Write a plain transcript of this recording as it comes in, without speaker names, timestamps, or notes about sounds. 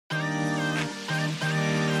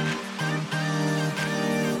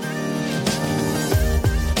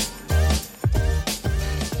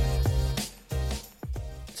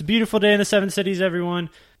beautiful day in the Seven Cities, everyone.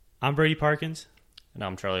 I'm Brady Parkins. And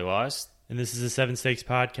I'm Charlie Wise. And this is the Seven Stakes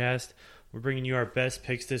Podcast. We're bringing you our best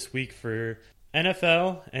picks this week for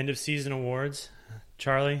NFL end-of-season awards.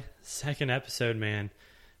 Charlie, second episode, man.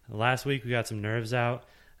 Last week we got some nerves out.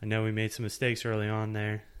 I know we made some mistakes early on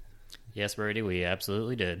there. Yes, Brady, we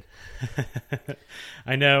absolutely did.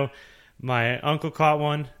 I know my uncle caught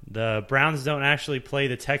one. The Browns don't actually play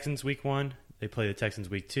the Texans week 1. They play the Texans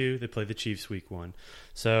week 2. They play the Chiefs week 1.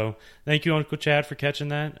 So thank you, Uncle Chad, for catching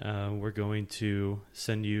that. We're going to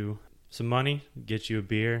send you some money, get you a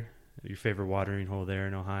beer, your favorite watering hole there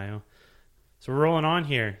in Ohio. So we're rolling on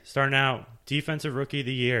here. Starting out, Defensive Rookie of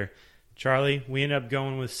the Year. Charlie, we ended up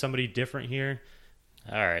going with somebody different here.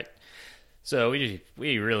 All right. So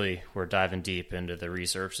we really were diving deep into the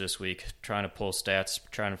research this week, trying to pull stats,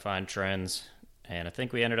 trying to find trends, and I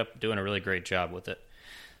think we ended up doing a really great job with it.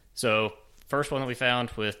 So first one that we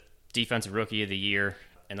found with Defensive Rookie of the Year,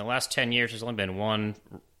 in the last 10 years, there's only been one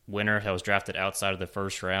winner that was drafted outside of the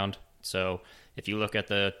first round. So if you look at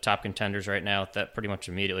the top contenders right now, that pretty much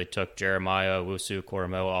immediately took Jeremiah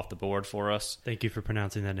Owusu-Koramoah off the board for us. Thank you for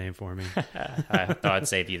pronouncing that name for me. I thought I'd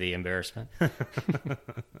save you the embarrassment.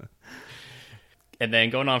 And then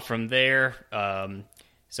going on from there,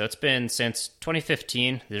 so it's been since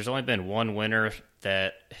 2015, there's only been one winner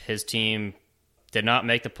that his team did not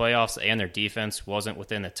make the playoffs and their defense wasn't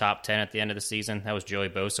within the top 10 at the end of the season. That was Joey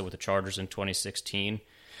Bosa with the Chargers in 2016.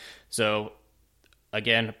 So,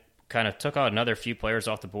 again, kind of took out another few players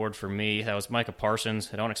off the board for me. That was Micah Parsons.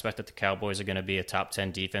 I don't expect that the Cowboys are going to be a top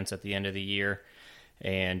 10 defense at the end of the year.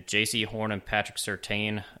 And J.C. Horn and Patrick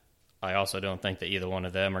Surtain, I also don't think that either one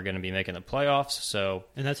of them are going to be making the playoffs.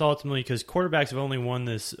 And that's ultimately because quarterbacks have only won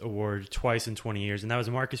this award twice in 20 years, and that was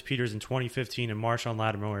Marcus Peters in 2015 and Marshawn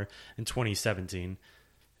Lattimore in 2017.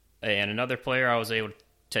 And another player I was able to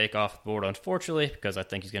take off the board, unfortunately, because I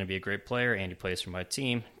think he's going to be a great player and he plays for my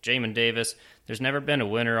team, Jamin Davis. There's never been a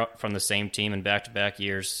winner from the same team in back-to-back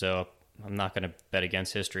years, so I'm not going to bet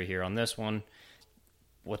against history here on this one.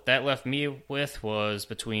 What that left me with was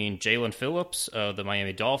between Jalen Phillips of the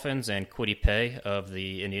Miami Dolphins and Kwity Paye of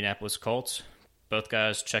the Indianapolis Colts. Both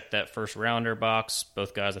guys checked that first-rounder box.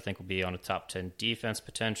 Both guys, I think, will be on a top 10 defense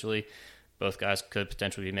potentially. Both guys could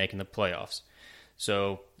potentially be making the playoffs.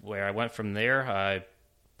 So where I went from there, I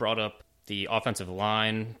brought up the offensive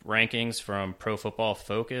line rankings from Pro Football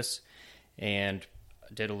Focus and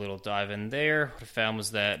did a little dive in there. What I found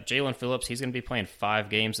was that Jalen Phillips, he's going to be playing 5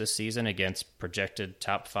 games this season against projected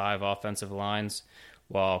top 5 offensive lines,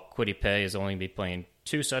 while Kwity Paye is only going to be playing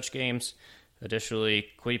 2 such games. Additionally,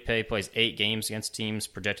 Kwity Paye plays 8 games against teams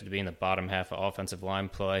projected to be in the bottom half of offensive line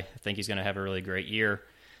play. I think he's going to have a really great year.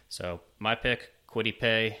 So my pick, Kwity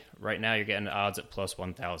Paye. Right now you're getting the odds at plus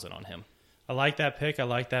 1,000 on him. I like that pick.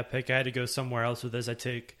 I had to go somewhere else with this. I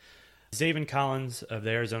take Zaven Collins of the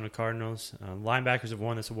Arizona Cardinals. Linebackers have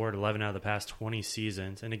won this award 11 out of the past 20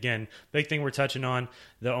 seasons. And again, big thing we're touching on,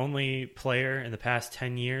 the only player in the past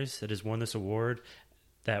 10 years that has won this award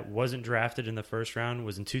that wasn't drafted in the first round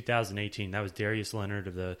was in 2018. That was Darius Leonard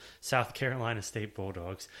of the South Carolina State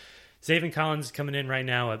Bulldogs. Zaven Collins coming in right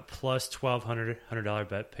now at plus $1,200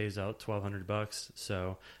 bet, pays out $1,200.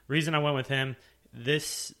 So reason I went with him,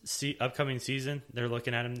 this upcoming season, they're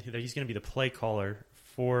looking at him, he's going to be the play caller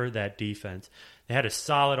for that defense. They had a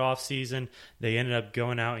solid offseason. They ended up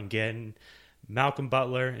going out and getting Malcolm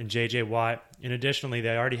Butler and J.J. Watt. And additionally,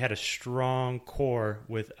 they already had a strong core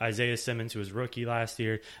with Isaiah Simmons, who was rookie last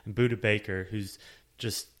year, and Budda Baker, who's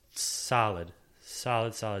just solid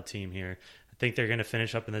team here. I think they're going to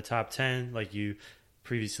finish up in the top 10, like you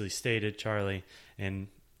previously stated, Charlie. And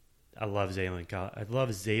I love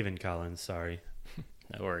Zaven Collins, sorry.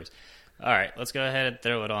 No worries. All right, let's go ahead and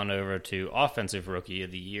throw it on over to Offensive Rookie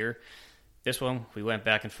of the Year. This one, we went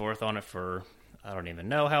back and forth on it for, I don't even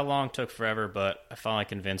know how long, took forever, but I finally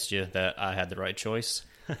convinced you that I had the right choice.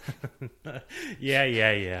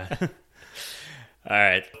 Yeah. All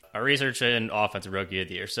right, our research in Offensive Rookie of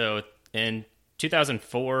the Year. So in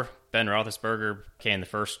 2004, Ben Roethlisberger became the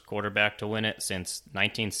first quarterback to win it since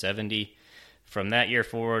 1970. From that year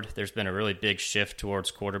forward, there's been a really big shift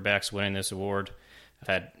towards quarterbacks winning this award. I've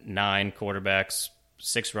had 9 quarterbacks,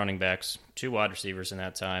 6 running backs, 2 wide receivers in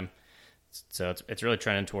that time. So it's really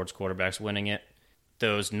trending towards quarterbacks winning it.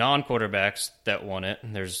 Those non-quarterbacks that won it,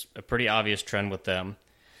 there's a pretty obvious trend with them.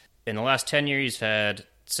 In the last 10 years, you've had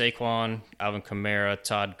Saquon, Alvin Kamara,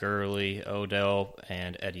 Todd Gurley, Odell,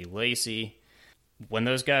 and Eddie Lacy. When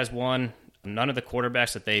those guys won, none of the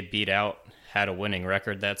quarterbacks that they beat out had a winning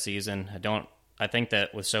record that season. I think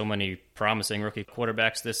that with so many promising rookie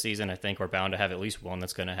quarterbacks this season, I think we're bound to have at least one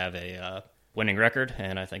that's going to have a winning record,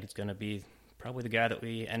 and I think it's going to be probably the guy that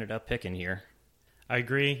we ended up picking here. I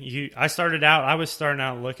agree. I was starting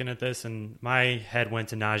out looking at this, and my head went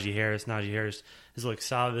to Najee Harris. Najee Harris has looked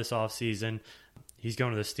solid this offseason. He's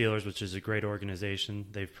going to the Steelers, which is a great organization.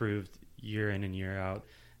 They've proved year in and year out.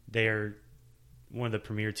 They are one of the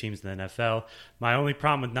premier teams in the NFL. My only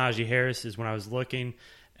problem with Najee Harris is when I was looking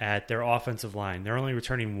at their offensive line. They're only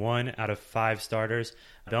returning 1 out of 5 starters.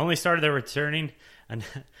 The only starter they're returning,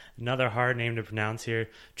 another hard name to pronounce here,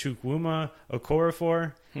 Chukwuma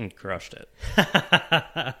Okorafor. Crushed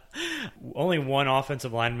it. Only 1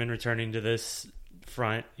 offensive lineman returning to this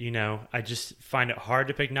front. I just find it hard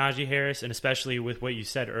to pick Najee Harris, and especially with what you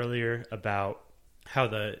said earlier about how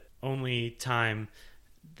the only time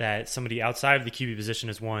that somebody outside of the QB position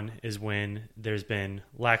has won is when there's been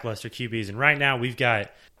lackluster QBs. And right now we've got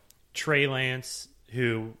Trey Lance,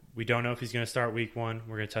 who we don't know if he's going to start week 1.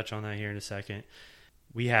 We're going to touch on that here in a second.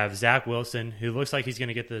 We have Zach Wilson, who looks like he's going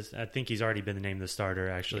to get this. I think he's already been named the starter,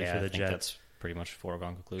 actually, for the Jets. That's pretty much a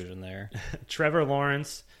foregone conclusion there. Trevor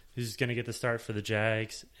Lawrence, who's going to get the start for the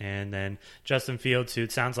Jags. And then Justin Fields, who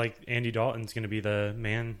it sounds like Andy Dalton's going to be the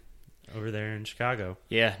man over there in Chicago.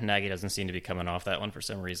 Yeah, Nagy doesn't seem to be coming off that one for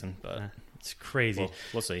some reason, but it's crazy.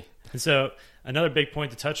 We'll see. And so another big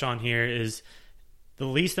point to touch on here is the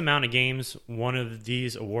least amount of games one of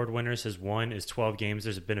these award winners has won is 12 games.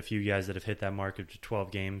 There's been a few guys that have hit that mark of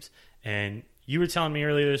 12 games. And you were telling me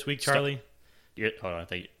earlier this week, Charlie. Hold on, I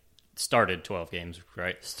think started 12 games,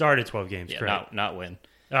 right? Started 12 games, yeah, correct. Not win.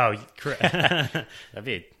 Oh, correct. That'd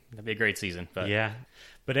be a great season. But yeah.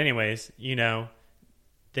 But anyways,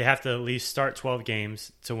 they have to at least start 12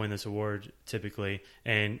 games to win this award typically.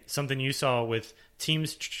 And something you saw with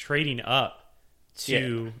teams trading up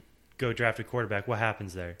to go draft a quarterback, what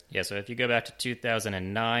happens there? Yeah, so if you go back to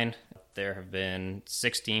 2009, there have been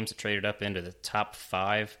 6 teams that traded up into the top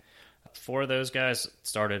 5. 4 of those guys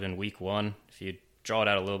started in week 1. If you draw it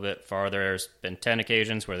out a little bit farther, there's been 10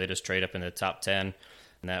 occasions where they just trade up into the top 10.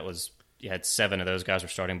 And that was, you had 7 of those guys were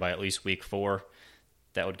starting by at least week 4.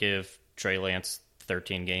 That would give Trey Lance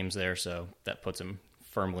 13 games there, so that puts him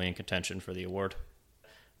firmly in contention for the award.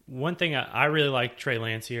 One thing I really like Trey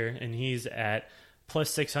Lance here, and he's at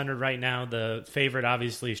plus 600 right now. The favorite,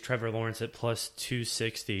 obviously, is Trevor Lawrence at plus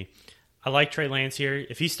 260. I like Trey Lance here.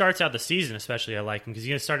 If he starts out the season, especially, I like him because he's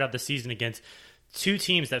going to start out the season against 2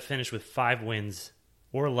 teams that finished with 5 wins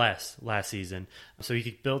or less last season. So he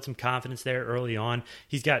could build some confidence there early on.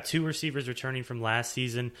 He's got 2 receivers returning from last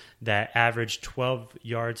season that averaged 12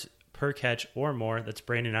 yards per catch or more. That's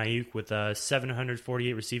Brandon Ayuk with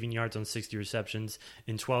 748 receiving yards on 60 receptions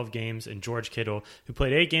in 12 games, and George Kittle, who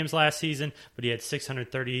played 8 games last season, but he had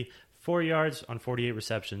 634 yards on 48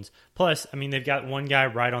 receptions. Plus, they've got one guy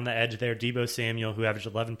right on the edge there, Deebo Samuel, who averaged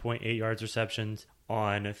 11.8 yards receptions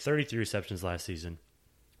on 33 receptions last season.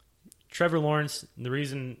 Trevor Lawrence, the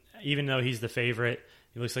reason, even though he's the favorite,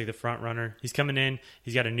 he looks like the front runner. He's coming in,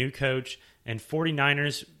 he's got a new coach, and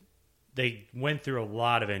 49ers, they went through a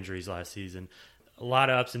lot of injuries last season, a lot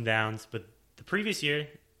of ups and downs, but the previous year,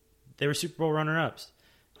 they were Super Bowl runner-ups.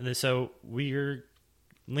 And so we're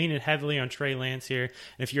leaning heavily on Trey Lance here. And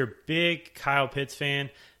if you're a big Kyle Pitts fan,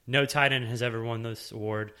 no tight end has ever won this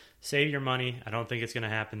award. Save your money. I don't think it's going to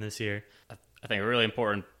happen this year. I think a really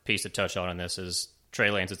important piece to touch on in this is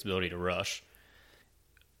Trey Lance's ability to rush.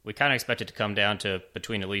 We kind of expect it to come down to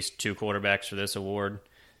between at least 2 quarterbacks for this award.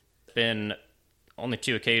 There's been only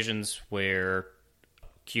 2 occasions where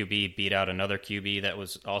QB beat out another QB that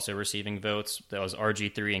was also receiving votes. That was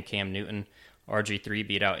RG3 and Cam Newton. RG3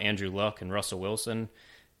 beat out Andrew Luck and Russell Wilson.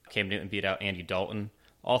 Cam Newton beat out Andy Dalton.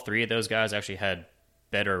 All 3 of those guys actually had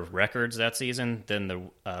better records that season than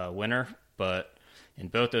the winner, but in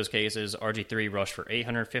both those cases, RG3 rushed for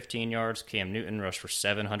 815 yards, Cam Newton rushed for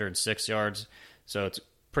 706 yards. So it's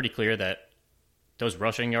pretty clear that those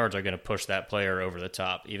rushing yards are going to push that player over the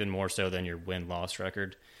top, even more so than your win-loss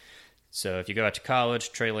record. So if you go out to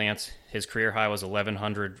college, Trey Lance, his career high was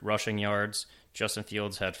 1,100 rushing yards. Justin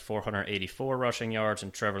Fields had 484 rushing yards,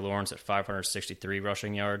 and Trevor Lawrence at 563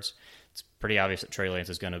 rushing yards. It's pretty obvious that Trey Lance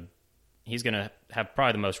is going to have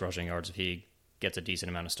probably the most rushing yards if he gets a decent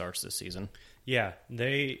amount of starts this season. Yeah,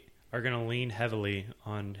 they are going to lean heavily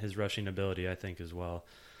on his rushing ability, I think, as well.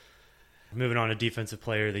 Moving on to Defensive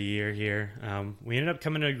Player of the Year here. We ended up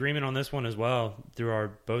coming to agreement on this one as well.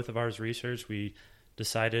 Through both of our research, we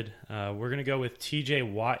decided we're going to go with TJ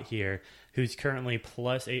Watt here, who's currently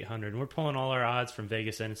plus 800. And we're pulling all our odds from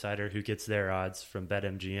Vegas Insider, who gets their odds from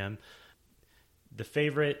BetMGM. The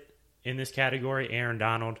favorite in this category, Aaron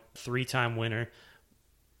Donald, 3-time winner.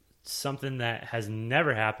 Something that has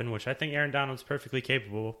never happened, which I think Aaron Donald's perfectly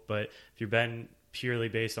capable, but if you're betting purely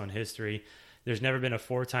based on history, There's never been a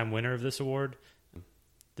 4-time winner of this award.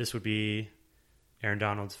 This would be Aaron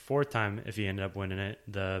Donald's 4th time if he ended up winning it.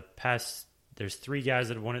 There's 3 guys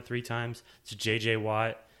that have won it 3 times. It's J.J.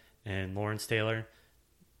 Watt and Lawrence Taylor.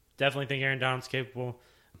 Definitely think Aaron Donald's capable.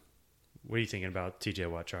 What are you thinking about T.J.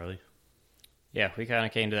 Watt, Charlie? Yeah, we kind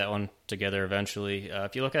of came to that one together eventually.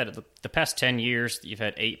 If you look at it, the past 10 years, you've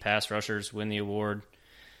had 8 pass rushers win the award.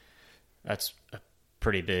 That's a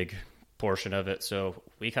pretty big portion of it. So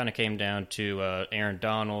we kind of came down to Aaron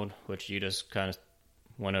Donald, which you just kind of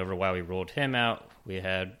went over why we ruled him out. We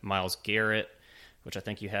had Myles Garrett, which I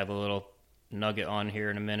think you have a little nugget on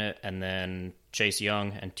here in a minute, and then Chase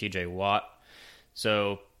Young and T.J. Watt.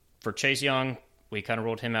 So for Chase Young, we kind of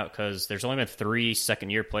ruled him out because there's only been 3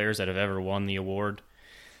 second-year players that have ever won the award.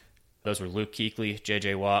 Those were Luke Kuechly,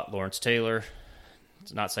 J.J. Watt, Lawrence Taylor.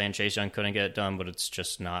 It's not saying Chase Young couldn't get it done, but it's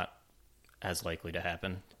just not as likely to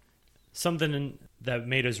happen. Something that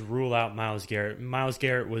made us rule out Myles Garrett. Myles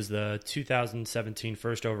Garrett was the 2017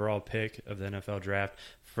 first overall pick of the NFL draft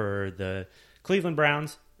for the Cleveland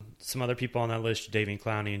Browns. Some other people on that list, Davian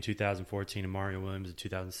Clowney in 2014 and Mario Williams in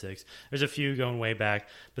 2006. There's a few going way back,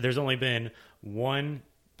 but there's only been one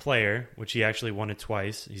player, which he actually won it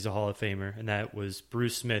twice. He's a Hall of Famer, and that was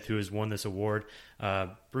Bruce Smith, who has won this award.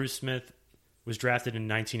 Bruce Smith was drafted in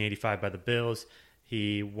 1985 by the Bills.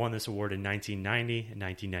 He won this award in 1990 and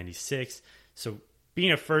 1996. So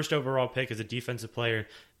being a first overall pick as a defensive player,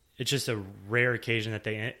 it's just a rare occasion that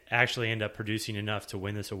they actually end up producing enough to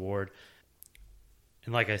win this award.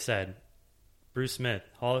 And like I said, Bruce Smith,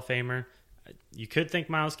 Hall of Famer. You could think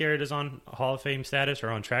Myles Garrett is on Hall of Fame status or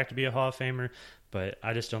on track to be a Hall of Famer, but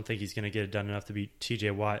I just don't think he's going to get it done enough to beat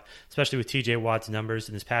T.J. Watt, especially with T.J. Watt's numbers.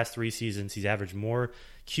 In his past 3 seasons, he's averaged more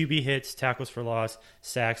QB hits, tackles for loss,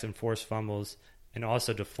 sacks, and forced fumbles, and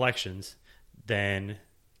also deflections than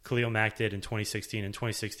Khalil Mack did in 2016. In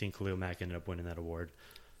 2016, Khalil Mack ended up winning that award.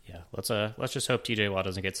 Yeah, let's just hope T.J. Watt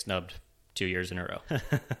doesn't get snubbed 2 years in a row.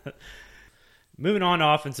 Moving on to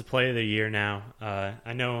Offensive Player of the Year now.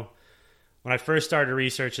 I know when I first started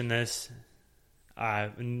researching this,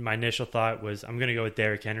 my initial thought was I'm going to go with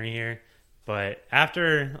Derrick Henry here. But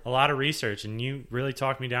after a lot of research, and you really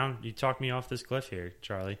talked me down, you talked me off this cliff here,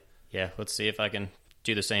 Charlie. Yeah, let's see if I can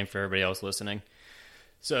do the same for everybody else listening.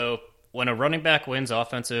 So when a running back wins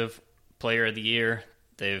Offensive Player of the Year,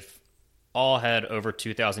 they've all had over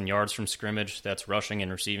 2,000 yards from scrimmage. That's rushing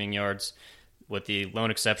and receiving yards, with the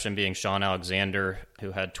lone exception being Sean Alexander,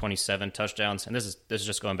 who had 27 touchdowns. And this is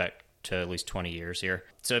just going back to at least 20 years here.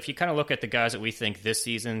 So if you kind of look at the guys that we think this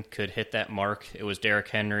season could hit that mark, it was Derrick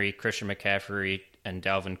Henry, Christian McCaffrey, and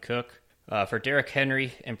Dalvin Cook. For Derrick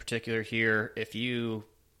Henry in particular here, if you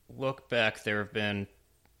look back, there have been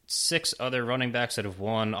 6 other running backs that have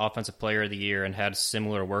won Offensive Player of the Year and had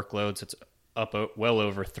similar workloads. It's up well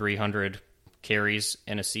over 300 carries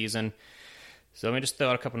in a season. So let me just throw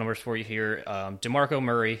out a couple numbers for you here. DeMarco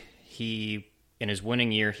Murray, in his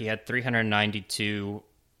winning year, he had 392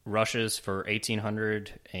 rushes for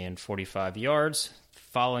 1,845 yards.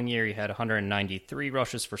 Following year, he had 193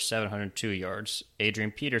 rushes for 702 yards.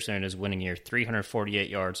 Adrian Peterson in his winning year, 348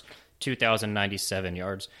 yards, 2,097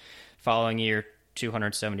 yards. Following year,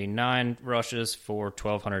 279 rushes for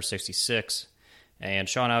 1,266. And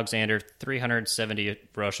Sean Alexander, 370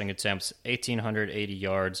 rushing attempts, 1,880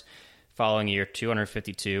 yards. Following year,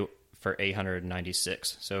 252 for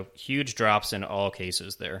 896. So huge drops in all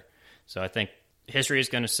cases there. So I think history is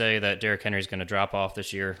going to say that Derrick Henry is going to drop off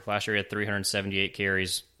this year. Last year he had 378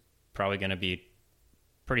 carries, probably going to be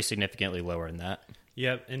pretty significantly lower than that.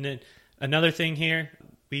 Yep. And then another thing here,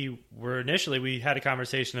 we had a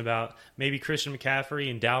conversation about maybe Christian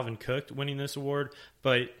McCaffrey and Dalvin Cook winning this award,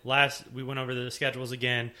 but we went over the schedules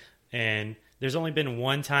again, and there's only been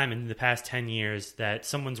one time in the past 10 years that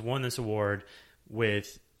someone's won this award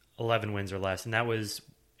with 11 wins or less, and that was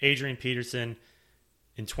Adrian Peterson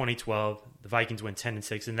in 2012. The Vikings went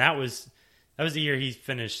 10-6, and that was the year he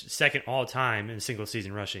finished second all time in single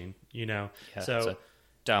season rushing. Yeah, so it's a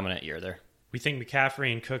dominant year there. We think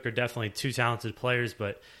McCaffrey and Cook are definitely 2 talented players,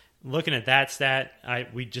 but looking at that stat,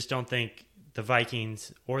 we just don't think the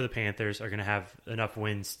Vikings or the Panthers are going to have enough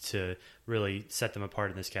wins to really set them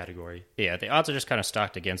apart in this category. Yeah, the odds are just kind of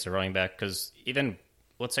stacked against the running back because even,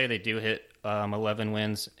 let's say they do hit 11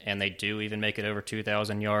 wins and they do even make it over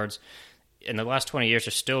 2,000 yards. In the last 20 years,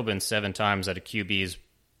 there's still been 7 times that a QB's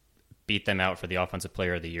beat them out for the Offensive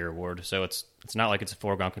Player of the Year award. So it's not like it's a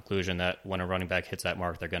foregone conclusion that when a running back hits that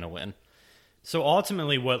mark, they're going to win. So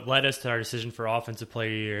ultimately what led us to our decision for Offensive Player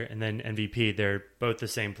of the Year and then MVP, they're both the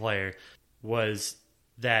same player, was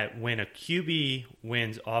that when a QB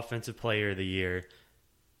wins Offensive Player of the Year,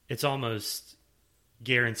 it's almost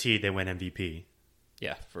guaranteed they win MVP.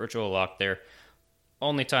 Yeah, virtual lock there.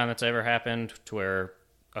 Only time that's ever happened to where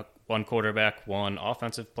one quarterback won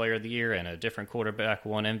Offensive Player of the Year and a different quarterback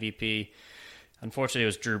won MVP. Unfortunately, it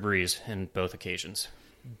was Drew Brees in both occasions.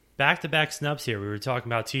 Back-to-back snubs here. We were talking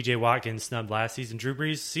about TJ Watt getting snubbed last season. Drew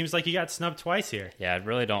Brees seems like he got snubbed twice here. Yeah, I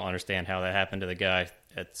really don't understand how that happened to the guy.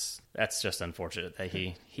 That's just unfortunate that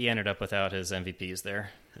he ended up without his MVPs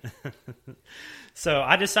there. So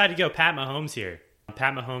I decided to go Pat Mahomes here.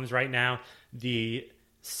 Pat Mahomes right now, the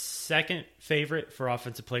second favorite for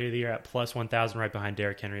Offensive Player of the Year at plus 1,000, right behind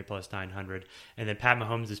Derrick Henry at plus 900. And then Pat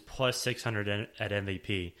Mahomes is plus 600 at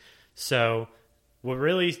MVP. So what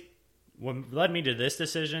led me to this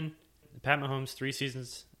decision, Pat Mahomes, 3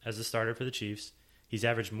 seasons as a starter for the Chiefs. He's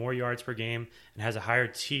averaged more yards per game and has a higher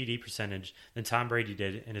TD percentage than Tom Brady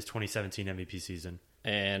did in his 2017 MVP season.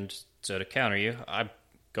 And so to counter you, I'm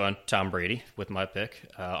going Tom Brady with my pick.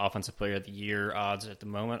 Offensive Player of the Year odds at the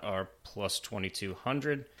moment are plus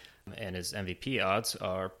 2,200, and his MVP odds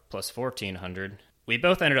are plus 1,400. We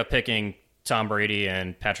both ended up picking Tom Brady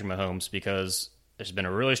and Patrick Mahomes because there's been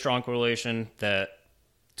a really strong correlation that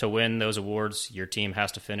to win those awards, your team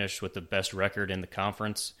has to finish with the best record in the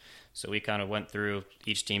conference. So we kind of went through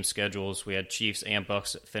each team's schedules. We had Chiefs and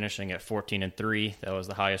Bucks finishing at 14-3. That was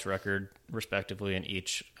the highest record, respectively, in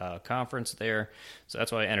each conference there. So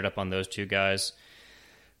that's why I ended up on those two guys.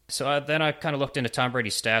 So then I kind of looked into Tom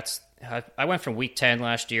Brady's stats. I went from Week 10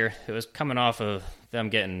 last year. It was coming off of them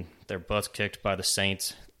getting their butts kicked by the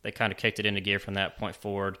Saints. They kind of kicked it into gear from that point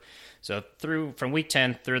forward. So from Week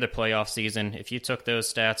 10 through the playoff season, if you took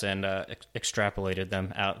those stats and extrapolated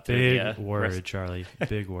them out through Big word, Charlie.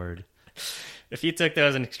 Big word. If you took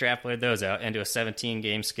those and extrapolated those out into a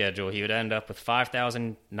 17-game schedule, he would end up with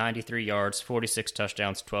 5,093 yards, 46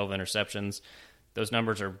 touchdowns, 12 interceptions. Those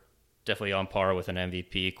numbers are definitely on par with an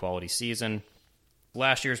MVP quality season.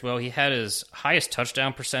 Last year as well, he had his highest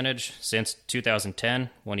touchdown percentage since 2010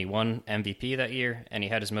 when he won MVP that year, and he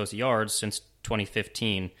had his most yards since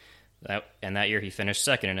 2015. And that year he finished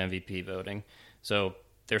second in MVP voting. So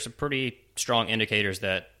there's some pretty strong indicators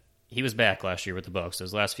that he was back last year with the Bucs.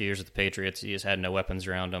 Those last few years with the Patriots, he just had no weapons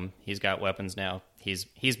around him. He's got weapons now. He's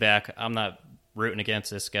back. I'm not rooting against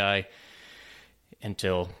this guy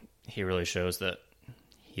until he really shows that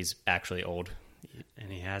he's actually old.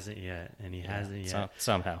 And he hasn't yet.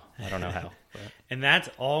 Somehow. I don't know how. But. And that's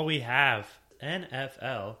all we have.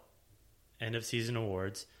 NFL end of season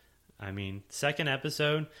awards. I mean, second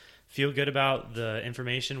episode. Feel good about the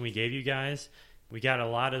information we gave you guys. We got a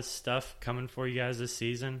lot of stuff coming for you guys this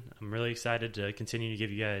season. I'm really excited to continue to give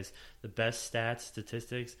you guys the best stats,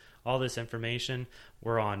 statistics, all this information.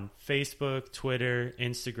 We're on Facebook, Twitter,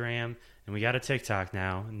 Instagram, and we got a TikTok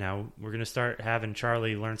now. Now we're going to start having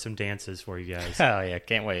Charlie learn some dances for you guys. Oh, yeah,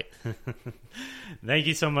 can't wait. Thank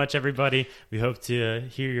you so much, everybody. We hope to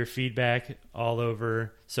hear your feedback all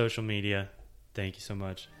over social media. Thank you so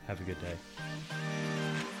much. Have a good day.